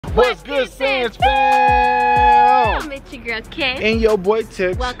What's good, Sands fam? It's your girl Kim and your boy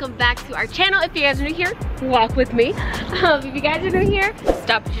Tex. Welcome back to our channel. If you guys are new here, walk with me. If you guys are new here,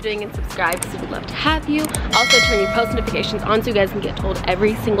 stop what you're doing and subscribe because we'd love to have you. Also turn your post notifications on so you guys can get told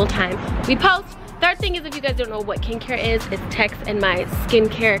every single time we post. Third thing is, if you guys don't know what KYNCARE is, it's Tex and my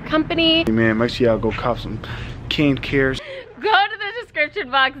skincare company. Hey man, make sure y'all go cop some KYNCARE. Go to the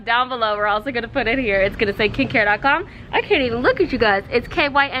description box down below. We're also gonna put it here. It's gonna say KYNCARE.com. I can't even look at you guys. It's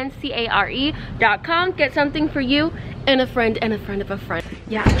KYNCARE.com. Get something for you and a friend and a friend of a friend.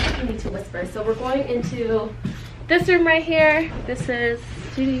 Yeah, I need to whisper. So we're going into this room right here. This is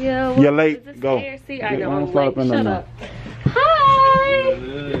studio. You're late. Go. ARC? I know I'm late. Shut up. Hi.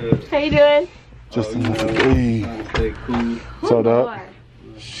 How you doing? Just hey. Stay cool. Sold up.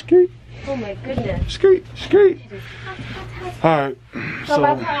 Skeet. Oh my goodness. Skeet. Skeet. Alright. So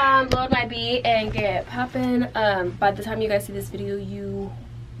by the time load my beat and get popping, by the time you guys see this video, you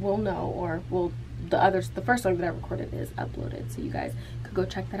will know, or will the first song that I recorded is uploaded, so you guys could go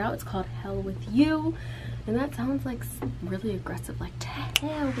check that out. It's called Hell With You, and that sounds like really aggressive, like to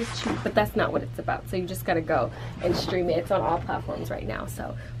hell with you, but that's not what it's about. So you just gotta go and stream it. It's on all platforms right now.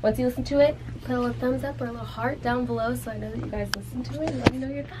 So once you listen to it, put a little thumbs up or a little heart down below so I know that you guys listen to it, and let me know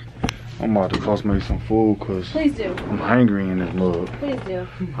your thoughts. I'm about to cost me some food because Please do. I'm hungry in this mug. Please do.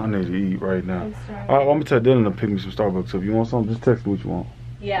 I need to eat right now. I'm gonna tell Dylan to pick me some Starbucks. So if you want something, just text me what you want.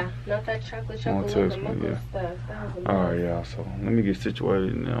 Yeah, not that chocolate Text with the me, mocha yeah. stuff. That was Alright, y'all. So let me get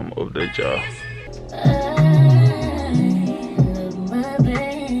situated and then I'm gonna update y'all.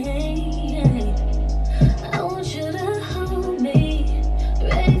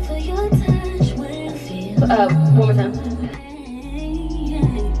 One more time.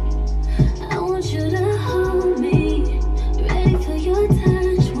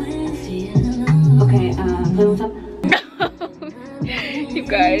 Okay, play one time. You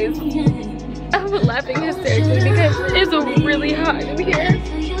guys, I'm laughing hysterically because it's really hot in here.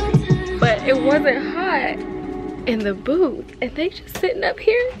 But it wasn't hot in the booth. And they just sitting up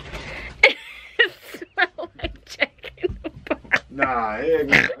here. It smells like chicken. Nah, yeah,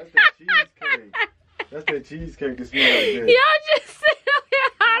 that's the cheesecake. That's that cheesecake that smells like that. Y'all just sit up here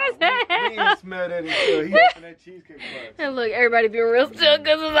hot as hell. We ain't smell that until he opened that cheesecake box. And look, everybody being real still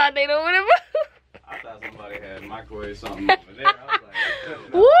because it's hot. They don't want to move. I thought somebody had microwave something over there. I was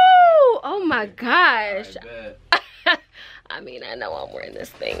like, Woo! Oh my gosh. I mean, I know I'm wearing this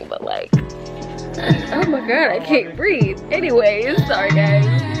thing, but like, oh my god, I can't breathe. Anyways, sorry guys.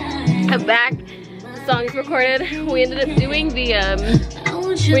 I'm back. The song is recorded. We ended up doing the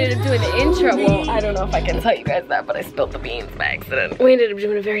intro. Well, I don't know if I can tell you guys that, but I spilled the beans by accident. We ended up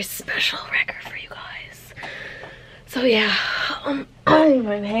doing a very special record for you guys. So yeah, my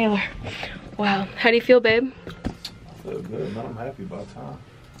inhaler. Wow, how do you feel, babe? I feel good, man. I'm happy about time.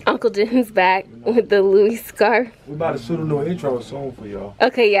 Uncle Jim's back with the Louis scarf. We about to shoot a new intro soon for y'all.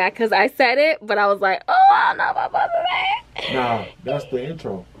 Okay, yeah, because I said it, but I was like, oh, I don't know about that. Nah, that's the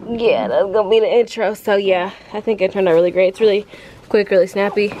intro. Yeah, that's going to be the intro. So, yeah, I think it turned out really great. It's really quick, really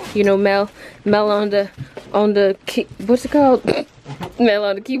snappy. You know, Mel on the what's it called? Mel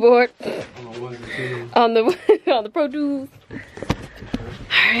on the keyboard. on the Pro Tools.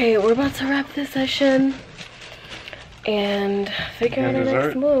 Alright, we're about to wrap this session and figure out our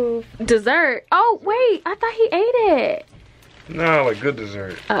next move. Dessert? Oh, wait, I thought he ate it. No, like good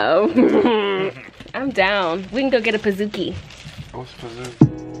dessert. Oh, I'm down. We can go get a pizookie. What's dessert?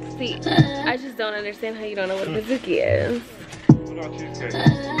 See, I just don't understand how you don't know what a pizookie is. What about cheesecake?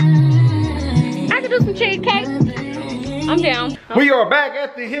 I could do some cheesecake. I'm down. We are back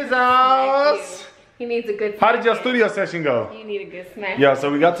at his house. He needs a good snack. How did your studio session go? You need a good snack. Yeah,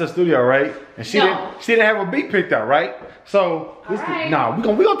 so we got to the studio, right? And she didn't have a beat picked out, right? So we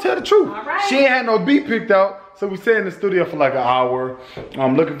gonna tell the truth. All right. She ain't had no beat picked out, so we sat in the studio for like an hour,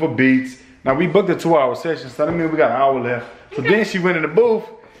 looking for beats. Now we booked a 2-hour session, so that means we got an hour left. So then she went in the booth,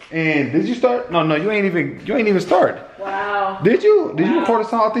 and did you start? No, you ain't even start. Wow. Did you? Did you record a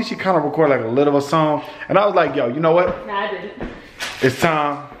song? I think she kind of recorded like a little of a song, and I was like, yo, you know what? Nah, I didn't. It's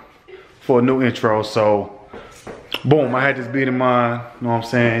time for a new intro, so boom, I had this beat in mind, you know what I'm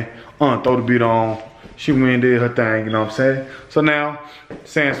saying? Throw the beat on, she went and did her thing, you know what I'm saying? So now,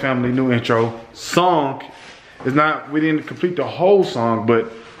 Sands Family, new intro. Song is not, we didn't complete the whole song,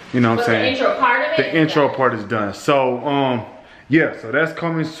 but you know what I'm saying? The intro part of it? The intro part is done. So, yeah, so that's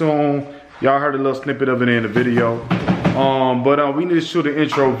coming soon. Y'all heard a little snippet of it in the video. But we need to shoot an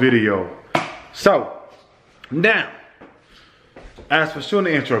intro video. So, now, as for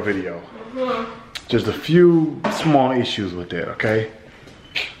shooting the intro video, just a few small issues with that, okay?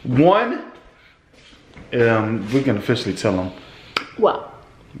 One, we can officially tell them. Well,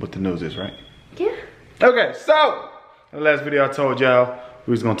 what the news is, right? Yeah. Okay, so in the last video I told y'all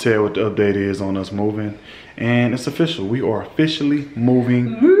we was gonna tell you what the update is on us moving, and it's official. We are officially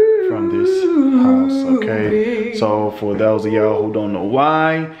moving from this house. Okay, so for those of y'all who don't know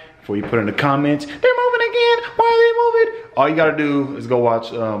why, before you put in the comments, they're moving again. Why are they moving? All you gotta do is go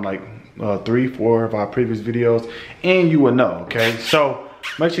watch like 3, 4 of our previous videos, and you will know. Okay, so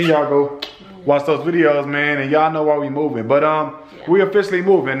make sure y'all go watch those videos, man, and y'all know why we moving. But we officially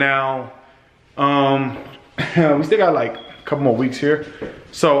moving now. We still got like a couple more weeks here,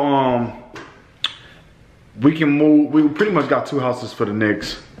 so we can move. We pretty much got 2 houses for the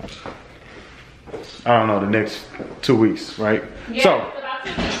next, I don't know, the next 2 weeks, right? Yeah,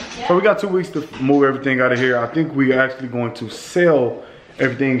 so we got 2 weeks to move everything out of here. I think we are actually going to sell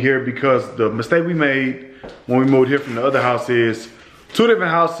everything here because the mistake we made when we moved here from the other house is 2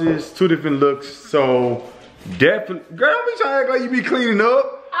 different houses, 2 different looks. So definitely, girl, don't be trying to act like you be cleaning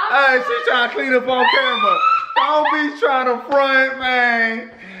up. Hey, she's trying to clean up on camera. Don't be trying to front,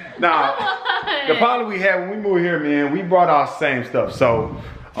 man. Nah, the problem we had when we moved here, man, we brought our same stuff. So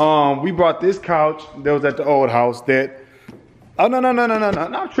we brought this couch that was at the old house that, oh, no,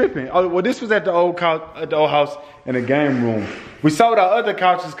 I'm tripping. Oh, well, this was at the old couch, at the old house in the game room. We sold our other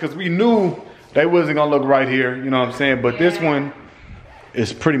couches because we knew they wasn't gonna look right here, you know what I'm saying? But this one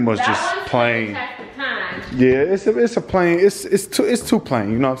is pretty much just plain. Yeah, it's a plain, it's too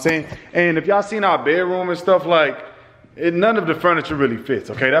plain, you know what I'm saying? And if y'all seen our bedroom and stuff, like, none of the furniture really fits,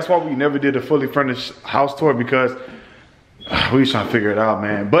 okay? That's why we never did a fully furnished house tour, because we was trying to figure it out,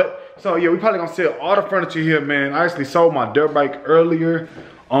 man. But, so yeah, we probably gonna sell all the furniture here, man. I actually sold my dirt bike earlier.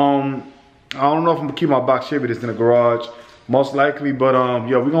 I don't know if I'm gonna keep my box Chevy that's in the garage, most likely, but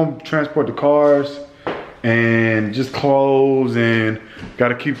yeah, we're gonna transport the cars and just clothes, and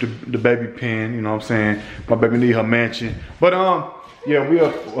gotta keep the baby pen, you know what I'm saying? My baby need her mansion. But yeah, we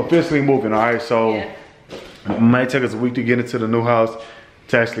are officially moving, all right? So it might take us a week to get into the new house.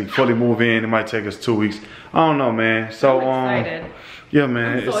 To actually fully move in, it might take us 2 weeks. I don't know, man. So I'm excited. Yeah,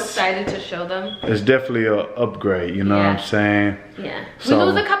 man. I'm so excited to show them. It's definitely an upgrade, you know what I'm saying? Yeah. So, we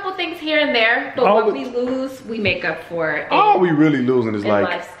lose a couple things here and there, but what we lose, we make up for. All we really losing is like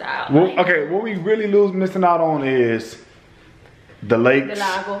lifestyle. Well, okay, what we really missing out on is the lakes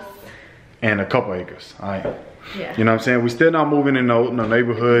and a couple acres. All right. Yeah. You know what I'm saying? We still not moving in no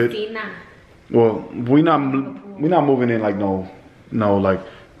neighborhood. Well, we not moving in like no like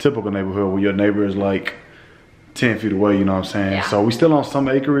typical neighborhood where your neighbor is like 10 feet away, you know what I'm saying? Yeah. So we still on some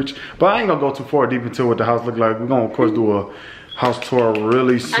acreage, but I ain't gonna go too far deep into what the house look like. We're gonna of course do a house tour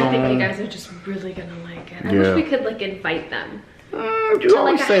really soon. I think you guys are just really gonna like it. I wish we could like invite them. You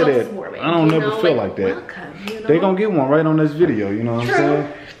always like say that. Warming, I don't never feel like that. Welcome, you know? They gonna get one right on this video, you know what I'm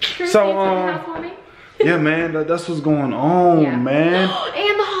saying? True. So yeah, man, that's what's going on, man.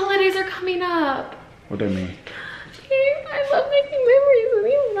 And the holidays are coming up. What that mean? I love making memories of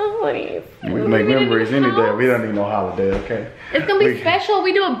these holidays. We can make memories any day. We don't need no holiday, okay? It's gonna be special.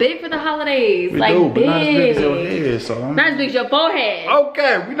 We do it big for the holidays. We like do, big. But not as big as your head, so. Not as big as your forehead.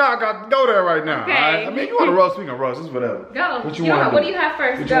 Okay, we not got to go there right now. Okay. Right? I mean, you wanna roast, we can roast. It's whatever. Go. What you wanna do? What do you have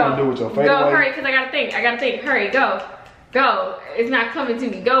first? What you wanna do with your favorite? Go, hurry, because I gotta think. Hurry, go. Go. It's not coming to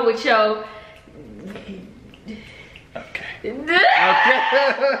me. Go with your. Okay. It's because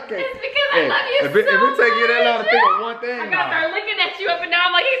I love you if it take you that long to think of one thing, I gotta start looking at you up and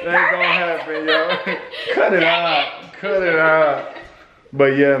down like he's that perfect. ain't gonna happen, yo. Cut it out. Cut it out.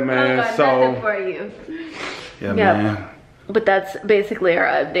 But yeah, man. So for you. Yeah, man. But that's basically our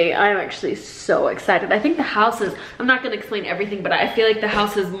update. I'm actually so excited. I think the house is, I'm not gonna explain everything, but I feel like the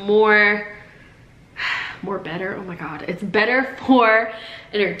house is more better. Oh my god, it's better for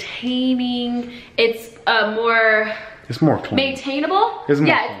entertaining. It's more clean. Maintainable. It's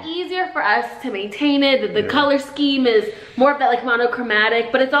easier for us to maintain it. The color scheme is more of that like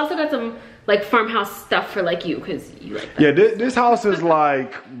monochromatic, but it's also got some like farmhouse stuff for like you, because you like that. Yeah, this house is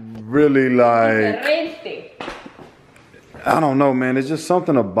like really like, I don't know, man. It's just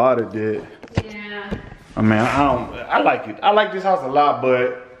something about it that, yeah. I mean, I like it. I like this house a lot,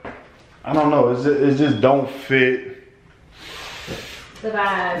 but I don't know. It just don't fit. The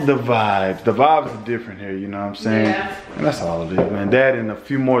vibes. The vibes are different here, you know what I'm saying? Yeah. And that's all it is, man. That and a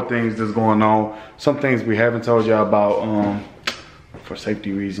few more things that's going on. Some things we haven't told y'all about for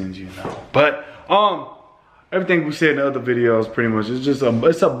safety reasons, you know. But everything we said in the other videos pretty much is just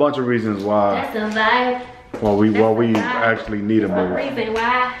it's a bunch of reasons why. That's a vibe. Why we actually need a move. Reason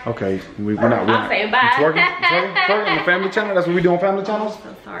why. Okay, we're not saying bye. Twerking on the family channel. That's what we do on family channels.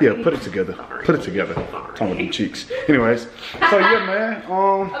 So sorry. Yeah, put it together. Put it together. Talking with them cheeks. Anyways, so yeah, man.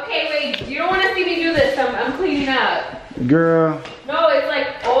 Okay, wait. You don't want to see me do this. I'm cleaning up. Girl. No, it's like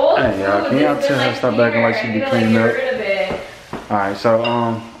old food. Hey, y'all, can y'all tell her stop acting like she be cleaning up? Alright, so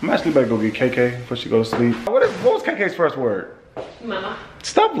I'm actually about to go get KK before she goes to sleep. What was KK's first word? Mama.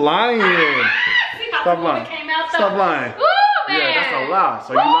 Stop lying. Stop lying. Stop lying. Ooh, man. Yeah, that's a lie.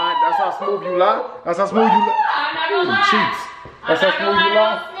 So you lying? That's how smooth you lie? That's how smooth you lie? I'm not gonna lie. Cheats. That's how smooth you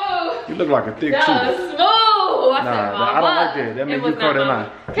lie? You look like a thick tooth. That was smooth. I said, Mama. I don't like that. That makes you call that lie.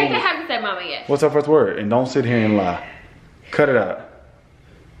 KK haven't said mama yet. What's her first word? And don't sit here and lie. Cut it out.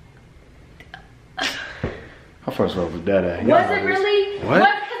 Her first word was dada. Was it really? What?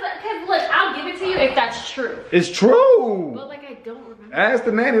 Because look, I'll give it to you if that's true. It's true. But like I don't remember. Ask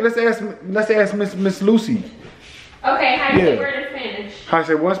the nanny. Let's ask Miss Lucy. Okay, how do you say word in Spanish? How you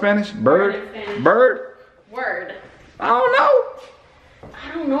say what in Spanish? Bird? Word in Spanish. Bird? Word. I don't know.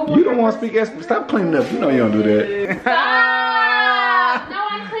 I don't know. You don't want to speak Spanish. Stop cleaning up. You know you don't do that. Stop. No,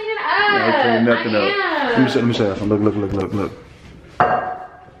 I'm cleaning up. You ain't cleaning nothing up. Am. Let me show you something. Look.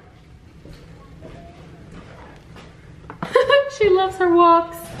 She loves her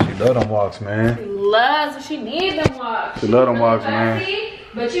walks. She love them walks, man. She needs them walks. She love them walks, man.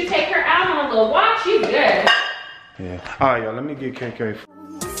 But you take her out on a little walk, she's good. Yeah. All right, y'all. Let me get KK.